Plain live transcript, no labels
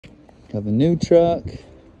Got the new truck.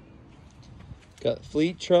 Got the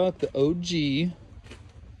fleet truck, the OG.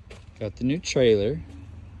 Got the new trailer.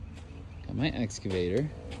 Got my excavator.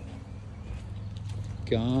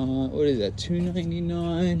 Got, what is that,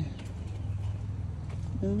 $299.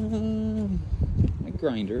 My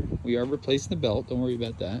grinder. We are replacing the belt, don't worry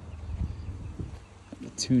about that.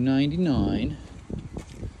 Got the $299.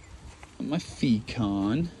 Got my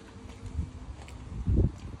Fecon.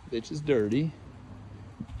 Bitch is dirty.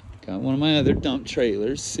 Got one of my other dump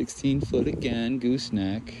trailers, 16 foot again,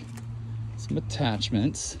 gooseneck. Some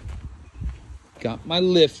attachments. Got my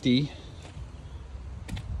lifty.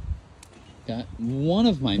 Got one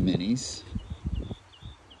of my minis.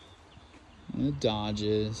 And the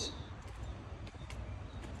Dodges.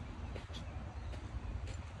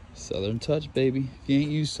 Southern Touch, baby. If you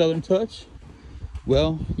ain't used Southern Touch,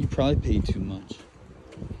 well, you probably paid too much.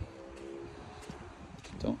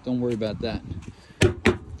 Don't worry about that.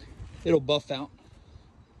 It'll buff out.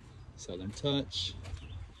 Southern Touch.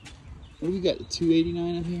 What do we got? The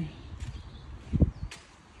 289 up here?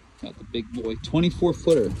 Got the big boy, 24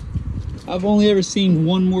 footer. I've only ever seen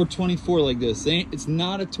one more 24 like this. It's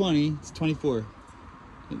not a 20, it's 24.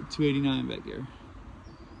 289 back here.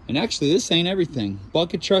 And actually, this ain't everything.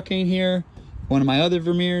 Bucket truck ain't here. One of my other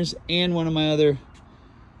Vermeers and one of my other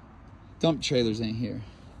dump trailers ain't here.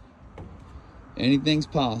 Anything's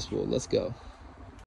possible. Let's go.